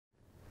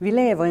Vi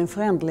lever i en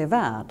föränderlig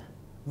värld.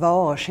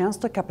 Varor,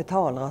 tjänster och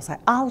kapital rör sig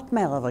allt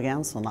mer över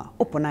gränserna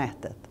och på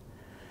nätet.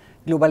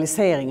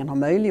 Globaliseringen har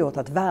möjliggjort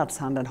att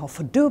världshandeln har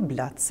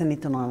fördubblats sedan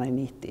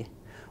 1990.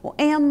 Och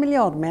 1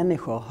 miljard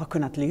människor har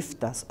kunnat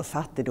lyftas ur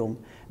fattigdom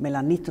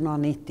mellan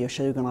 1990 och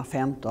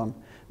 2015,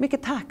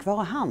 mycket tack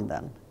vare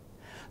handeln.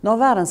 Nu har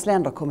världens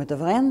länder kommit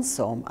överens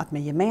om att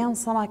med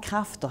gemensamma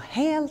krafter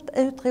helt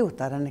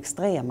utrota den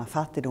extrema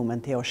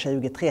fattigdomen till år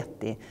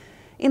 2030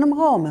 inom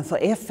ramen för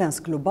FN:s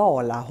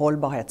globala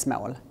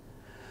hållbarhetsmål.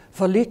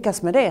 För att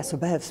lyckas med det så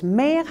behövs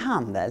mer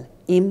handel,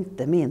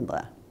 inte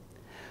mindre.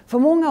 För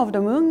många av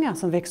de unga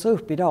som växer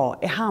upp idag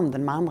är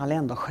handeln med andra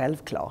länder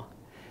självklar.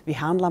 Vi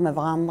handlar med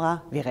varandra,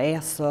 vi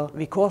reser,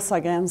 vi korsar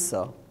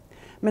gränser.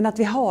 Men att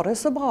vi har det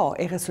så bra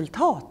är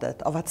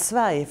resultatet av att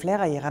Sverige i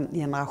flera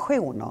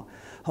generationer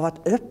har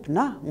varit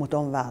öppna mot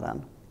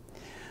omvärlden.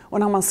 Och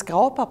när man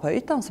skrapar på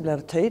ytan så blir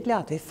det tydligare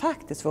att vi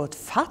faktiskt var ett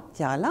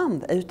fattigare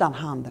land utan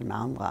handel med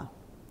andra.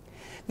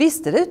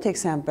 Visste du till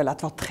exempel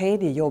att var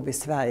tredje jobb i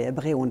Sverige är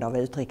beroende av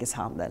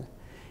utrikeshandel?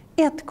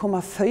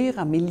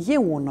 1,4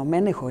 miljoner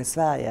människor i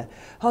Sverige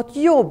har ett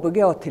jobb att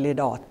gå till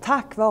idag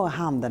tack vare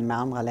handeln med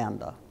andra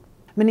länder.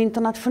 Men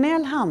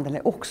internationell handel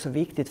är också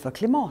viktigt för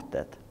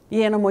klimatet.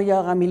 Genom att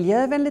göra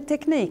miljövänlig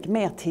teknik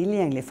mer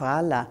tillgänglig för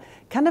alla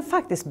kan den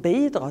faktiskt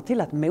bidra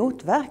till att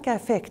motverka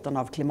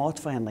effekterna av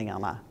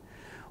klimatförändringarna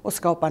och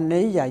skapa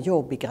nya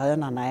jobb i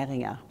gröna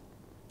näringar.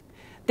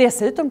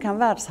 Dessutom kan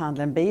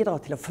världshandeln bidra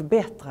till att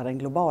förbättra den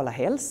globala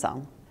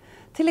hälsan.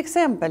 Till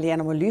exempel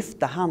genom att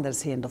lyfta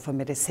handelshinder för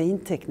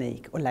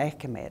medicinteknik och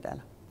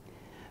läkemedel.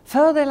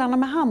 Fördelarna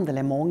med handel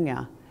är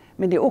många,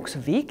 men det är också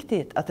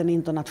viktigt att den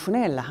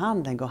internationella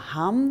handeln går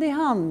hand i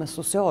hand med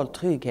social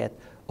trygghet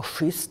och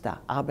schyssta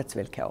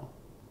arbetsvillkor.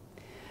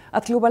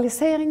 Att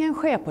globaliseringen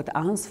sker på ett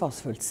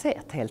ansvarsfullt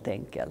sätt helt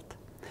enkelt.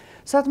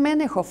 Så att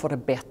människor får det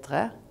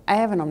bättre,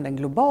 även om den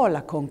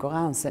globala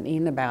konkurrensen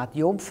innebär att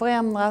jobb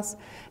förändras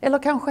eller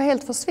kanske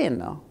helt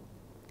försvinner.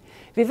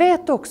 Vi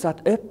vet också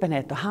att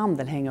öppenhet och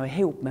handel hänger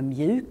ihop med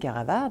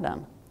mjukare värden.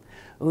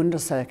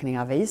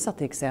 Undersökningar visar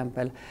till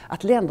exempel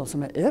att länder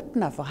som är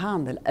öppna för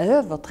handel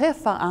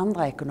överträffar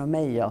andra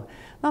ekonomier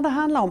när det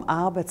handlar om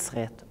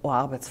arbetsrätt och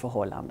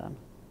arbetsförhållanden.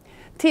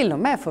 Till och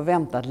med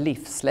förväntad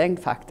livslängd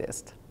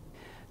faktiskt.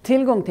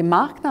 Tillgång till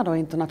marknader och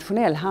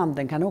internationell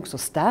handel kan också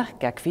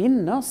stärka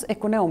kvinnors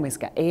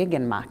ekonomiska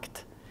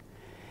egenmakt.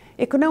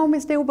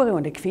 Ekonomiskt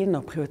oberoende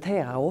kvinnor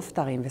prioriterar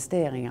oftare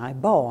investeringar i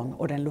barn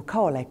och den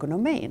lokala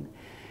ekonomin,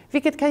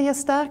 vilket kan ge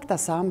stärkta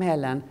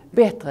samhällen,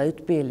 bättre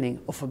utbildning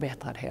och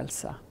förbättrad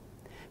hälsa.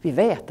 Vi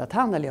vet att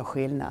handel gör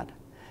skillnad,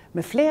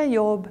 med fler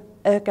jobb,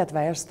 ökat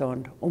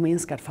välstånd och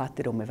minskad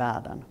fattigdom i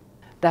världen.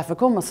 Därför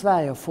kommer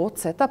Sverige att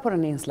fortsätta på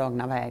den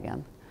inslagna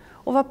vägen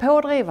och vara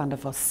pådrivande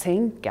för att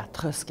sänka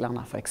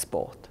trösklarna för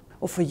export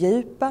och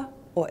fördjupa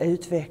och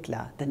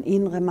utveckla den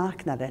inre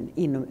marknaden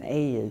inom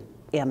EU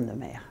ännu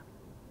mer.